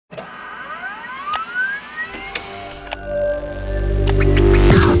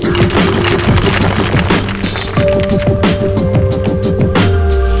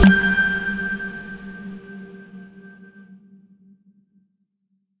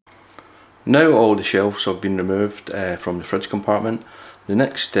Now all the shelves have been removed from the fridge compartment, the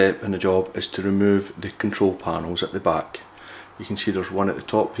next step in the job is to remove the control panels at the back. You can see there's one at the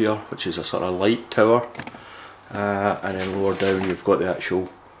top here, which is a sort of light tower, and then lower down you've got the actual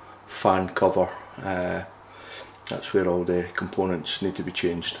fan cover. That's where all the components need to be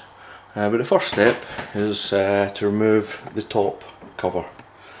changed. But the first step is to remove the top cover.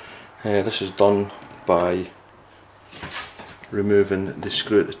 This is done by removing the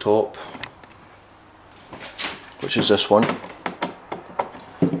screw at the top, which is this one.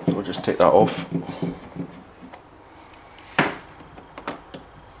 We'll just take that off.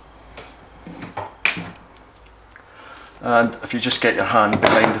 And if you just get your hand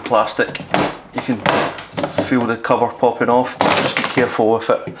behind the plastic, you can feel the cover popping off. Just be careful with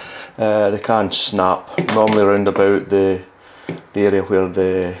it. They can snap, normally around about the area where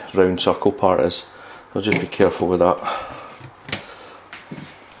the round circle part is. So just be careful with that.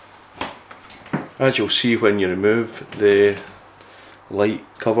 As you'll see when you remove the light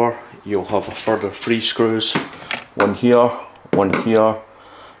cover, you'll have a further 3 screws, one here,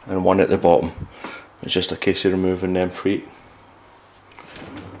 and one at the bottom. It's just a case of removing them 3.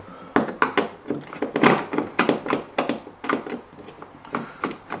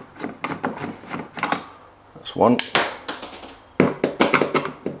 That's 1.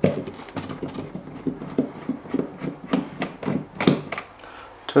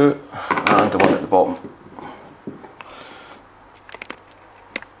 2, and the one at the bottom.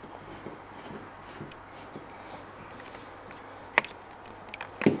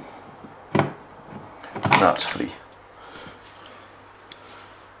 That's 3.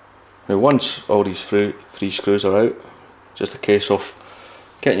 Now once all these 3 screws are out, just a case of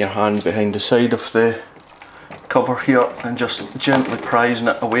getting your hand behind the side of the cover here and just gently prising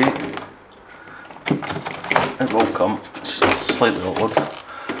it away. It will come, it's slightly awkward.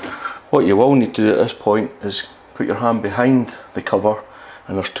 What you will need to do at this point is put your hand behind the cover,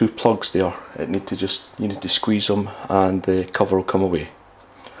 and there's 2 plugs there. You need to squeeze them and the cover will come away.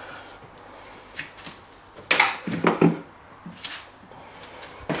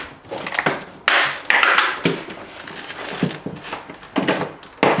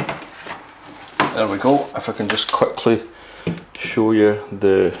 There we go. If I can just quickly show you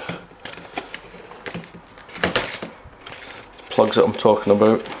the plugs that I'm talking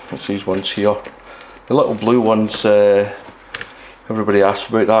about. It's these ones here. The little blue ones, everybody asks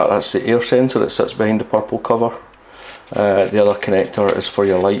about that. That's the air sensor that sits behind the purple cover. The other connector is for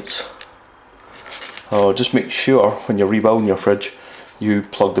your lights. Just make sure when you're rebuilding your fridge you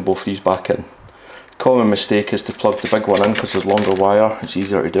plug both of these back in. Common mistake is to plug the big one in because there's longer wire, it's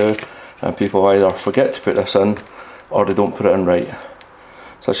easier to do, and people either forget to put this in or they don't put it in right.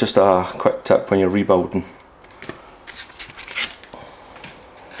 So that's just a quick tip when you're rebuilding.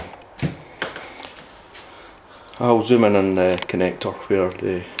 I'll zoom in on the connector where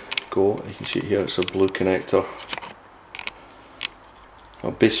they go. You can see here it's a blue connector.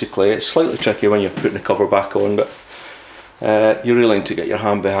 Well, basically it's slightly tricky when you're putting the cover back on, but you really need to get your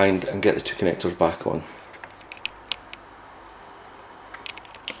hand behind and get the 2 connectors back on.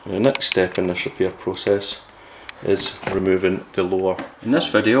 And the next step in this repair process is removing the lower. In this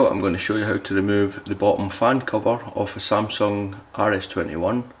video I'm going to show you how to remove the bottom fan cover off a Samsung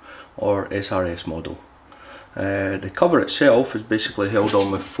RS21 or SRS model. The cover itself is basically held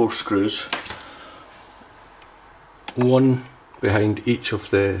on with 4 screws, 1 behind each of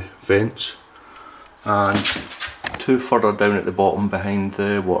the vents and 2 further down at the bottom behind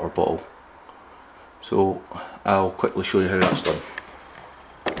the water bottle. So I'll quickly show you how that's done.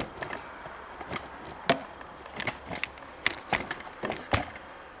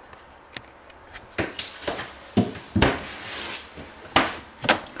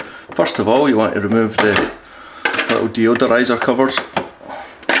 First of all, you want to remove the little deodorizer covers.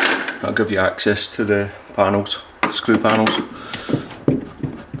 That'll give you access to the panels, the screw panels.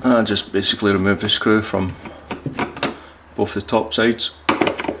 And just basically remove the screw from both the top sides.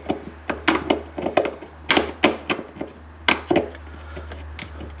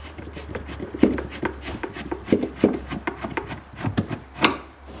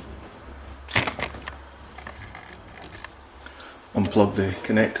 Unplug the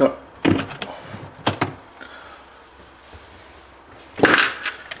connector.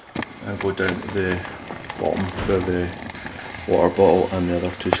 And go down to the bottom where the water bottle and the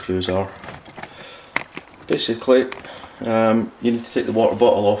other 2 screws are. Basically, you need to take the water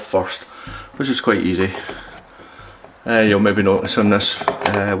bottle off first, which is quite easy. You'll maybe notice on this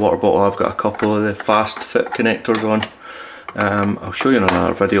water bottle I've got a couple of the fast fit connectors on. I'll show you in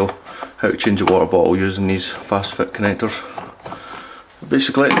another video how to change a water bottle using these fast fit connectors.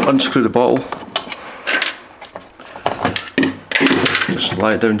 basically unscrew the bottle, just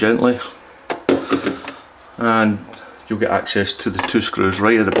lie it down gently, and you'll get access to the 2 screws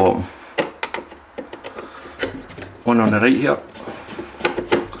right at the bottom. One on the right here,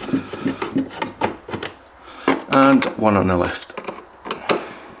 and one on the left.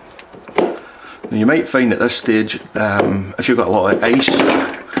 Now you might find at this stage, if you've got a lot of ice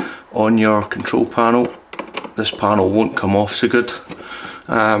on your control panel, this panel won't come off so good.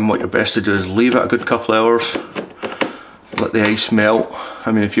 What you're best to do is leave it a good couple of hours, let the ice melt.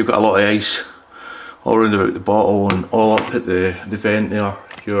 I mean, if you've got a lot of ice all around about the bottle and all up at the vent there,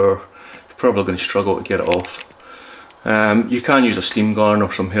 you're probably going to struggle to get it off. You can use a steam gun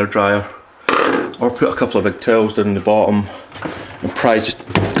or some hairdryer, or put a couple of big towels down the bottom and prise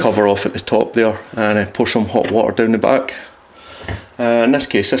the cover off at the top there, and pour some hot water down the back. In this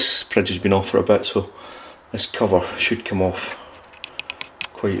case, this fridge has been off for a bit, so this cover should come off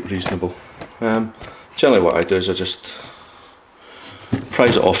quite reasonable. Generally what I do is I just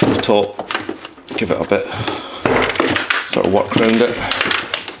prise it off at the top, give it a bit, sort of work around it,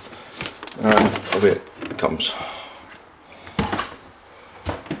 and away it comes.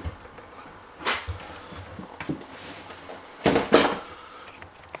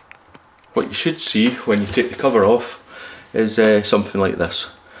 What you should see when you take the cover off is something like this.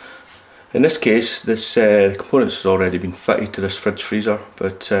 In this case, the components has already been fitted to this fridge freezer,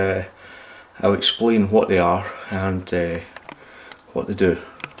 but I'll explain what they are and what they do.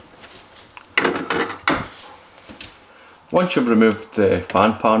 Once you've removed the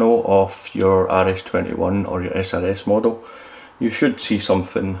fan panel off your RS21 or your SRS model, you should see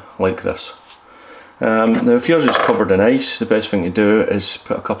something like this. Now if yours is covered in ice, the best thing to do is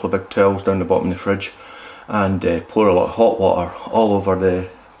put a couple of big towels down the bottom of the fridge and pour a lot of hot water all over the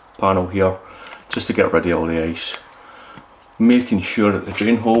panel here, just to get rid of all the ice. Making sure that the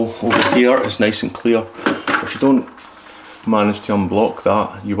drain hole over here is nice and clear. If you don't manage to unblock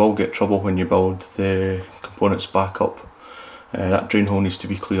that, you will get trouble when you build the components back up. That drain hole needs to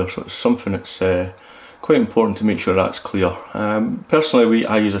be clear, so it's something that's quite important to make sure that's clear. Personally,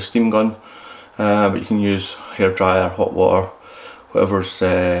 I use a steam gun, but you can use hairdryer, hot water, whatever's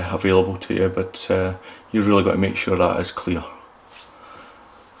available to you, but you've really got to make sure that is clear.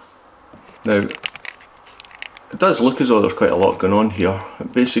 Now, it does look as though there's quite a lot going on here.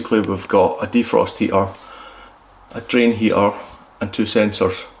 Basically, we've got a defrost heater, a drain heater, and 2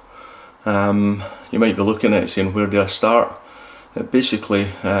 sensors. You might be looking at it saying, where do I start? Basically,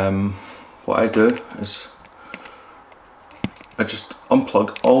 what I do is I just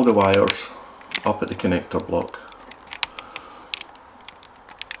unplug all the wires up at the connector block.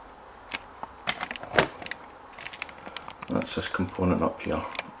 That's this component up here.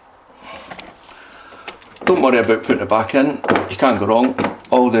 Don't worry about putting it back in, you can't go wrong.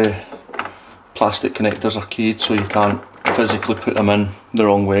 All the plastic connectors are keyed, so you can't physically put them in the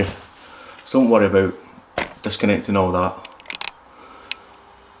wrong way. So don't worry about disconnecting all that.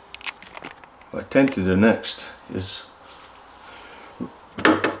 What I tend to do next is,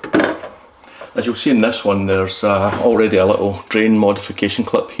 as you'll see in this one, there's already a little drain modification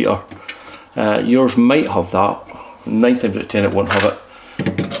clip here. Yours might have that, 9 times out of 10 it won't have it.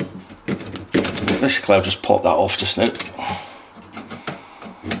 Basically I'll just pop that off just now.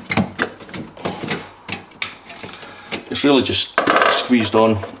 It's really just squeezed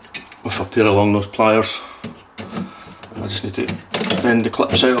on with a pair of long nose pliers. I just need to bend the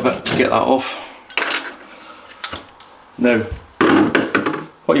clips out a bit to get that off. Now,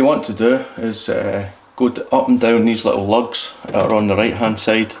 what you want to do is go up and down these little lugs that are on the right hand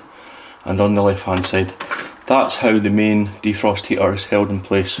side and on the left hand side. That's how the main defrost heater is held in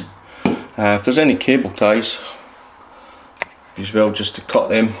place. If there's any cable ties, as well just to cut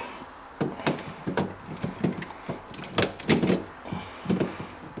them.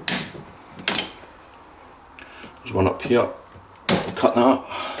 There's one up here, cut that.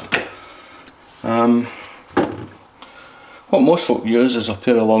 What most folk use is a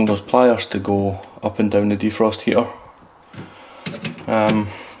pair of long nose pliers to go up and down the defrost heater.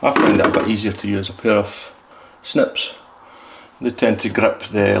 I find it a bit easier to use a pair of snips. They tend to grip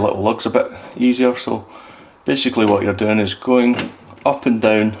the little lugs a bit easier, so basically what you're doing is going up and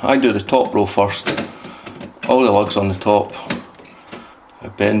down. I do the top row first, all the lugs on the top. I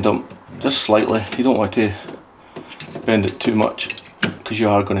bend them just slightly. You don't want to bend it too much because you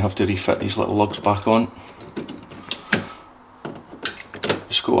are going to have to refit these little lugs back on.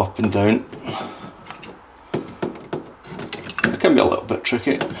 Just go up and down. It can be a little bit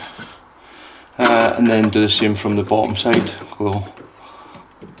tricky. And then do the same from the bottom side. Go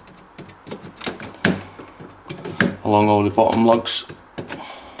along all the bottom lugs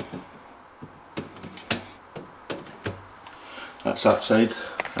That's that side.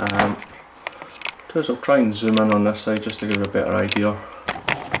 I'll try and zoom in on this side just to give you a better idea.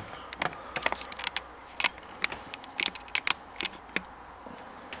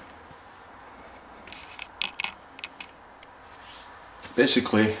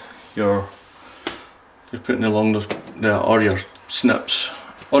 Basically, you're putting along or your snips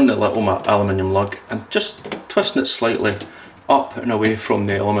on the little aluminium lug and just twisting it slightly up and away from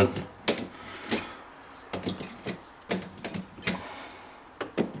the element.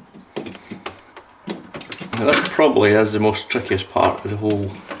 Now that probably is the most trickiest part of the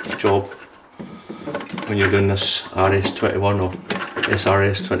whole job when you're doing this RS21 or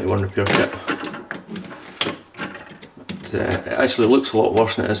SRS21 repair kit. It actually looks a lot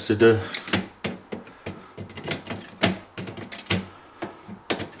worse than it is to do.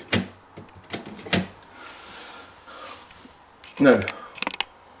 Now,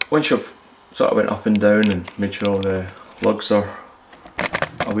 once you've sort of went up and down and made sure all the lugs are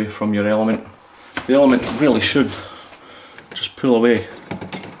away from your element, the element really should just pull away.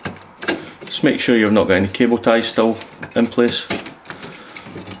 Just make sure you've not got any cable ties still in place.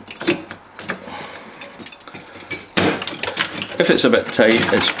 If it's a bit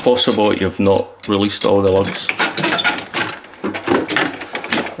tight, it's possible you've not released all the lugs.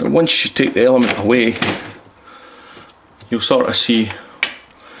 And once you take the element away, you'll sort of see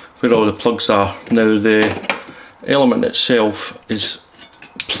where all the plugs are. Now the element itself is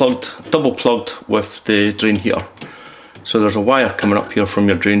plugged, double plugged with the drain heater. So there's a wire coming up here from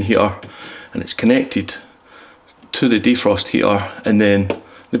your drain heater and it's connected to the defrost heater, and then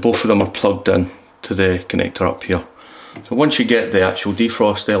both of them are plugged in to the connector up here. So once you get the actual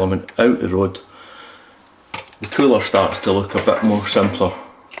defrost element out the road, the cooler starts to look a bit more simpler.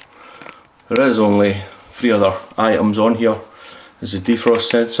 There is only 3 other items on here. There's a defrost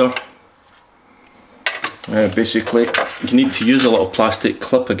sensor. Basically you need to use a little plastic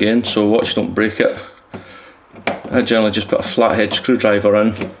clip again, so watch you don't break it. I generally just put a flathead screwdriver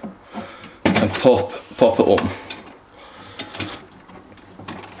in and pop it open.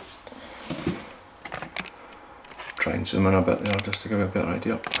 Try and zoom in a bit there just to give you a better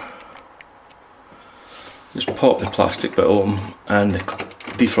idea. Just pop the plastic bit open and the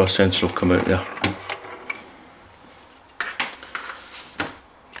defrost sensor will come out there.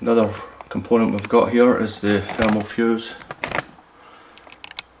 Another component we've got here is the thermal fuse,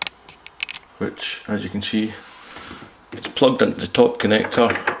 which, as you can see, it's plugged into the top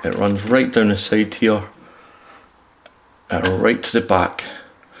connector. It runs right down the side here and right to the back.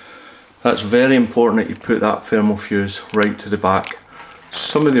 That's very important that you put that thermal fuse right to the back.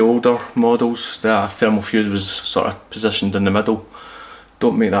 Some of the older models, the thermal fuse was sort of positioned in the middle.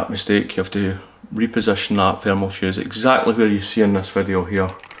 Don't make that mistake. You have to reposition that thermal fuse exactly where you see in this video here.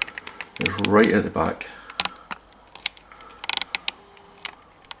 It's right at the back.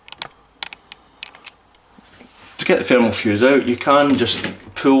 To get the thermal fuse out, you can just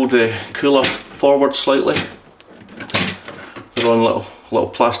pull the cooler forward slightly. There's one little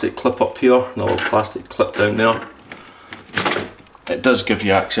plastic clip up here and a little plastic clip down there. It does give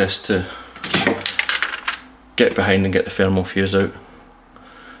you access to get behind and get the thermal fuse out.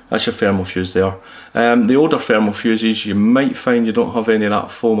 That's your thermal fuse there. The older thermal fuses, you might find you don't have any of that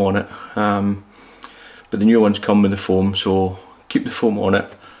foam on it, but the new ones come with the foam, so keep the foam on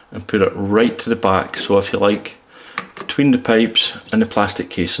it and put it right to the back, so if you like, between the pipes and the plastic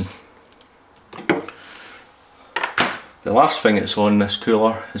casing. The last thing that's on this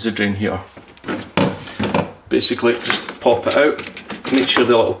cooler is the drain heater. Basically just pop it out, make sure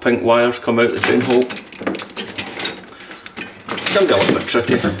the little pink wires come out the drain hole. It's going to be a little bit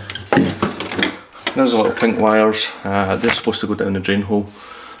tricky. There's the little pink wires, they're supposed to go down the drain hole.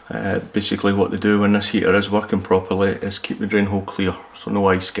 Basically what they do when this heater is working properly is keep the drain hole clear so no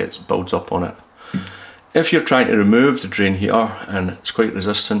ice builds up on it. If you're trying to remove the drain heater and it's quite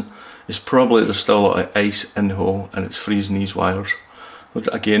resistant, it's probably there's still a lot of ice in the hole and it's freezing these wires.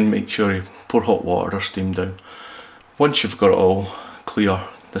 But again, make sure you pour hot water or steam down. Once you've got it all clear,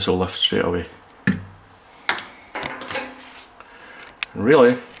 this will lift straight away. And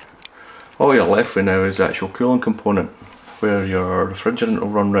really, all you're left with now is the actual cooling component where your refrigerant will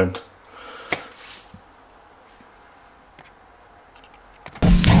run round.